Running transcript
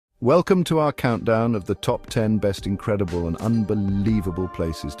Welcome to our countdown of the top 10 best incredible and unbelievable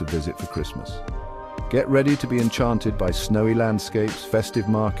places to visit for Christmas. Get ready to be enchanted by snowy landscapes, festive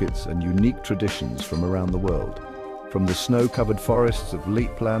markets, and unique traditions from around the world. From the snow-covered forests of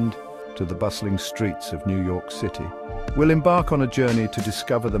Lapland to the bustling streets of New York City, we'll embark on a journey to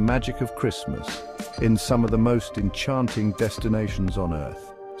discover the magic of Christmas in some of the most enchanting destinations on Earth.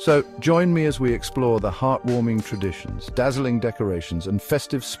 So, join me as we explore the heartwarming traditions, dazzling decorations, and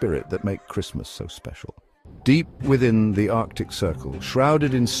festive spirit that make Christmas so special. Deep within the Arctic Circle,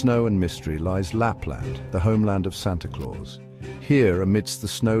 shrouded in snow and mystery, lies Lapland, the homeland of Santa Claus. Here, amidst the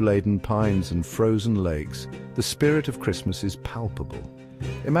snow-laden pines and frozen lakes, the spirit of Christmas is palpable.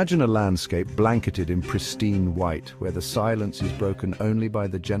 Imagine a landscape blanketed in pristine white, where the silence is broken only by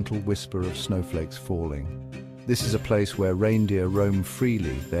the gentle whisper of snowflakes falling. This is a place where reindeer roam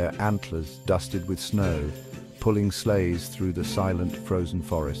freely, their antlers dusted with snow, pulling sleighs through the silent, frozen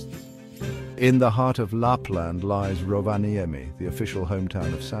forests. In the heart of Lapland lies Rovaniemi, the official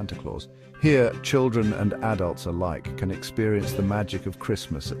hometown of Santa Claus. Here, children and adults alike can experience the magic of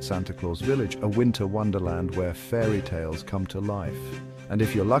Christmas at Santa Claus Village, a winter wonderland where fairy tales come to life. And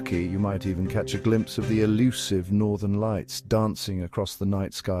if you're lucky, you might even catch a glimpse of the elusive northern lights dancing across the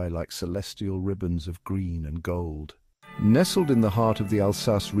night sky like celestial ribbons of green and gold. Nestled in the heart of the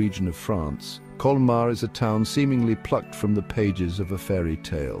Alsace region of France, Colmar is a town seemingly plucked from the pages of a fairy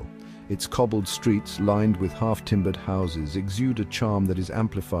tale. Its cobbled streets, lined with half-timbered houses, exude a charm that is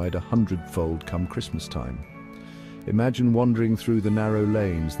amplified 100-fold come Christmas time. Imagine wandering through the narrow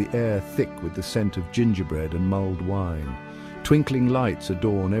lanes, the air thick with the scent of gingerbread and mulled wine. Twinkling lights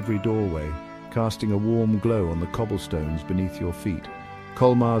adorn every doorway, casting a warm glow on the cobblestones beneath your feet.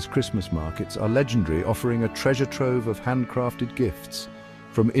 Colmar's Christmas markets are legendary, offering a treasure trove of handcrafted gifts,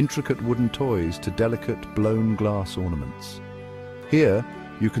 from intricate wooden toys to delicate blown glass ornaments. Here,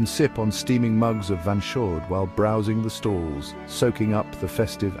 you can sip on steaming mugs of Van Schord while browsing the stalls, soaking up the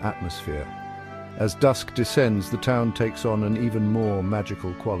festive atmosphere. As dusk descends, the town takes on an even more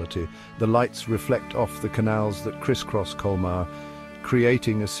magical quality. The lights reflect off the canals that crisscross Colmar,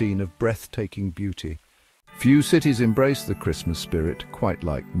 creating a scene of breathtaking beauty. Few cities embrace the Christmas spirit quite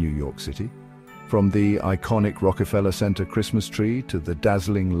like New York City. From the iconic Rockefeller Center Christmas tree to the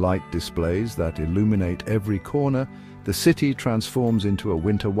dazzling light displays that illuminate every corner, the city transforms into a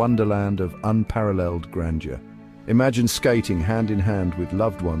winter wonderland of unparalleled grandeur. Imagine skating hand-in-hand with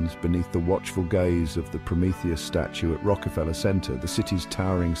loved ones beneath the watchful gaze of the Prometheus statue at Rockefeller Center, the city's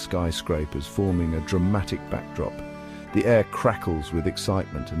towering skyscrapers forming a dramatic backdrop. The air crackles with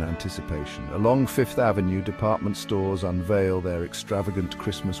excitement and anticipation. Along Fifth Avenue, department stores unveil their extravagant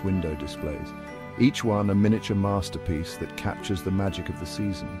Christmas window displays, each one a miniature masterpiece that captures the magic of the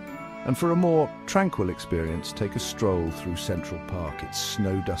season. And for a more tranquil experience, take a stroll through Central Park, its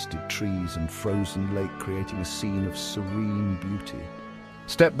snow-dusted trees and frozen lake creating a scene of serene beauty.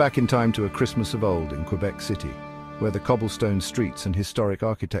 Step back in time to a Christmas of old in Quebec City, where the cobblestone streets and historic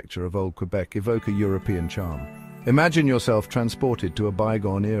architecture of old Quebec evoke a European charm. Imagine yourself transported to a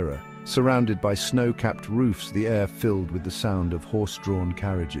bygone era, surrounded by snow-capped roofs, the air filled with the sound of horse-drawn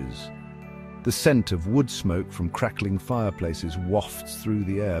carriages. The scent of wood smoke from crackling fireplaces wafts through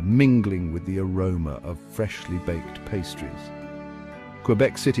the air, mingling with the aroma of freshly baked pastries.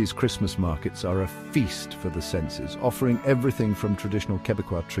 Quebec City's Christmas markets are a feast for the senses, offering everything from traditional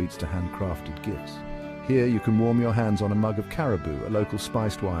Quebecois treats to handcrafted gifts. Here you can warm your hands on a mug of caribou, a local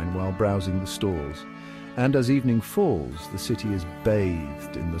spiced wine, while browsing the stalls. And as evening falls, the city is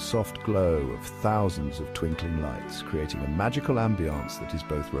bathed in the soft glow of thousands of twinkling lights, creating a magical ambience that is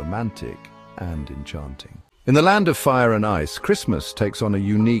both romantic and enchanting. In the land of fire and ice, Christmas takes on a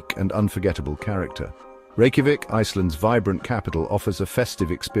unique and unforgettable character. Reykjavik, Iceland's vibrant capital, offers a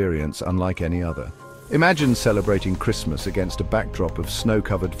festive experience unlike any other. Imagine celebrating Christmas against a backdrop of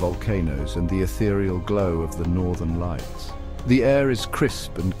snow-covered volcanoes and the ethereal glow of the northern lights. The air is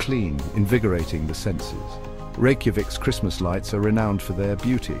crisp and clean, invigorating the senses. Reykjavik's Christmas lights are renowned for their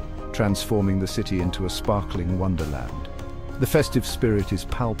beauty, transforming the city into a sparkling wonderland. The festive spirit is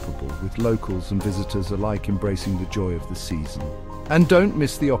palpable, with locals and visitors alike embracing the joy of the season. And don't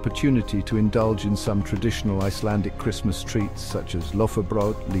miss the opportunity to indulge in some traditional Icelandic Christmas treats such as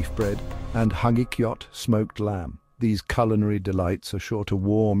lofabröd, leaf bread, and hangikjöt, smoked lamb. These culinary delights are sure to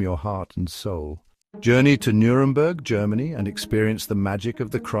warm your heart and soul. Journey to Nuremberg, Germany, and experience the magic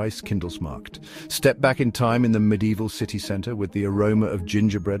of the Christkindlesmarkt. Step back in time in the medieval city centre with the aroma of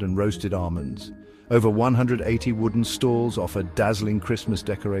gingerbread and roasted almonds. Over 180 wooden stalls offer dazzling Christmas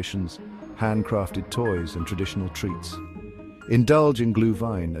decorations, handcrafted toys, and traditional treats. Indulge in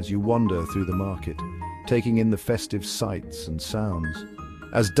glühwein as you wander through the market, taking in the festive sights and sounds.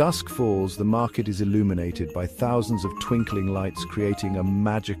 As dusk falls, the market is illuminated by thousands of twinkling lights, creating a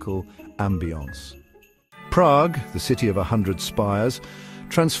magical ambience. Prague, the city of 100 spires,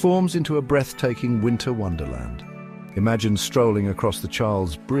 transforms into a breathtaking winter wonderland. Imagine strolling across the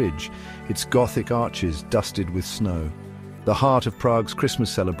Charles Bridge, its Gothic arches dusted with snow. The heart of Prague's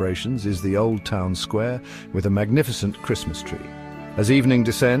Christmas celebrations is the Old Town Square with a magnificent Christmas tree. As evening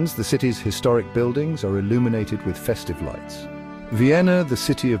descends, the city's historic buildings are illuminated with festive lights. Vienna, the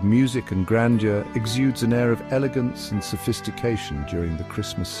city of music and grandeur, exudes an air of elegance and sophistication during the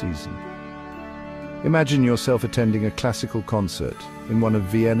Christmas season. Imagine yourself attending a classical concert in one of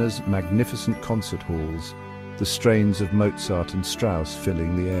Vienna's magnificent concert halls, the strains of Mozart and Strauss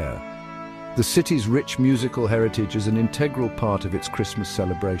filling the air. The city's rich musical heritage is an integral part of its Christmas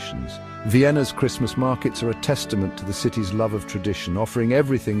celebrations. Vienna's Christmas markets are a testament to the city's love of tradition, offering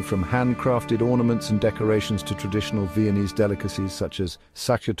everything from handcrafted ornaments and decorations to traditional Viennese delicacies such as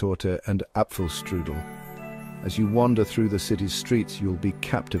Sachertorte and Apfelstrudel. As you wander through the city's streets, you'll be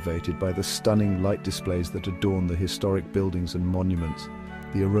captivated by the stunning light displays that adorn the historic buildings and monuments.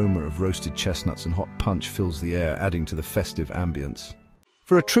 The aroma of roasted chestnuts and hot punch fills the air, adding to the festive ambience.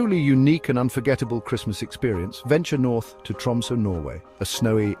 For a truly unique and unforgettable Christmas experience, venture north to Tromsø, Norway, a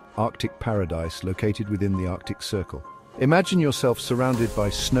snowy Arctic paradise located within the Arctic Circle. Imagine yourself surrounded by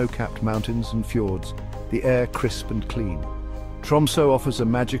snow-capped mountains and fjords, the air crisp and clean. Tromsø offers a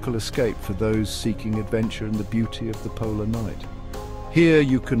magical escape for those seeking adventure and the beauty of the polar night. Here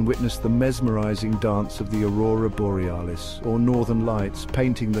you can witness the mesmerizing dance of the aurora borealis, or northern lights,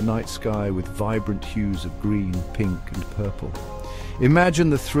 painting the night sky with vibrant hues of green, pink and purple. Imagine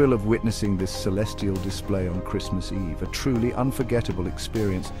the thrill of witnessing this celestial display on Christmas Eve, a truly unforgettable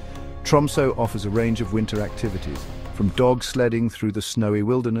experience. Tromsø offers a range of winter activities, from dog sledding through the snowy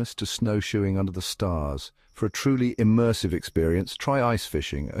wilderness to snowshoeing under the stars. For a truly immersive experience, try ice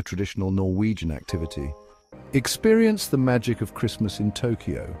fishing, a traditional Norwegian activity. Experience the magic of Christmas in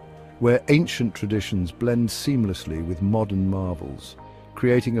Tokyo, where ancient traditions blend seamlessly with modern marvels,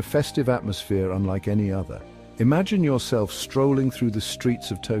 creating a festive atmosphere unlike any other. Imagine yourself strolling through the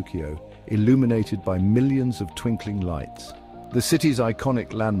streets of Tokyo, illuminated by millions of twinkling lights. The city's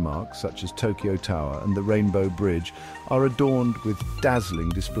iconic landmarks, such as Tokyo Tower and the Rainbow Bridge, are adorned with dazzling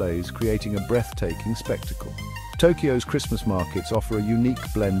displays, creating a breathtaking spectacle. Tokyo's Christmas markets offer a unique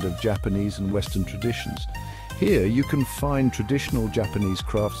blend of Japanese and Western traditions. Here you can find traditional Japanese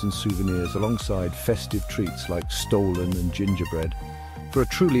crafts and souvenirs alongside festive treats like stollen and gingerbread. For a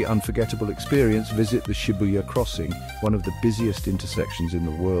truly unforgettable experience, visit the Shibuya Crossing, one of the busiest intersections in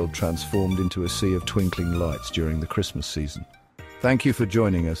the world, transformed into a sea of twinkling lights during the Christmas season. Thank you for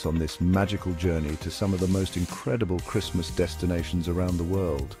joining us on this magical journey to some of the most incredible Christmas destinations around the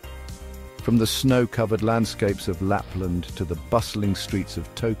world. From the snow-covered landscapes of Lapland to the bustling streets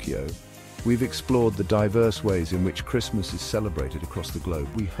of Tokyo, we've explored the diverse ways in which Christmas is celebrated across the globe.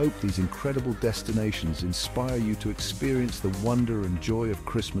 We hope these incredible destinations inspire you to experience the wonder and joy of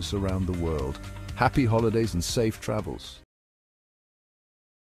Christmas around the world. Happy holidays and safe travels.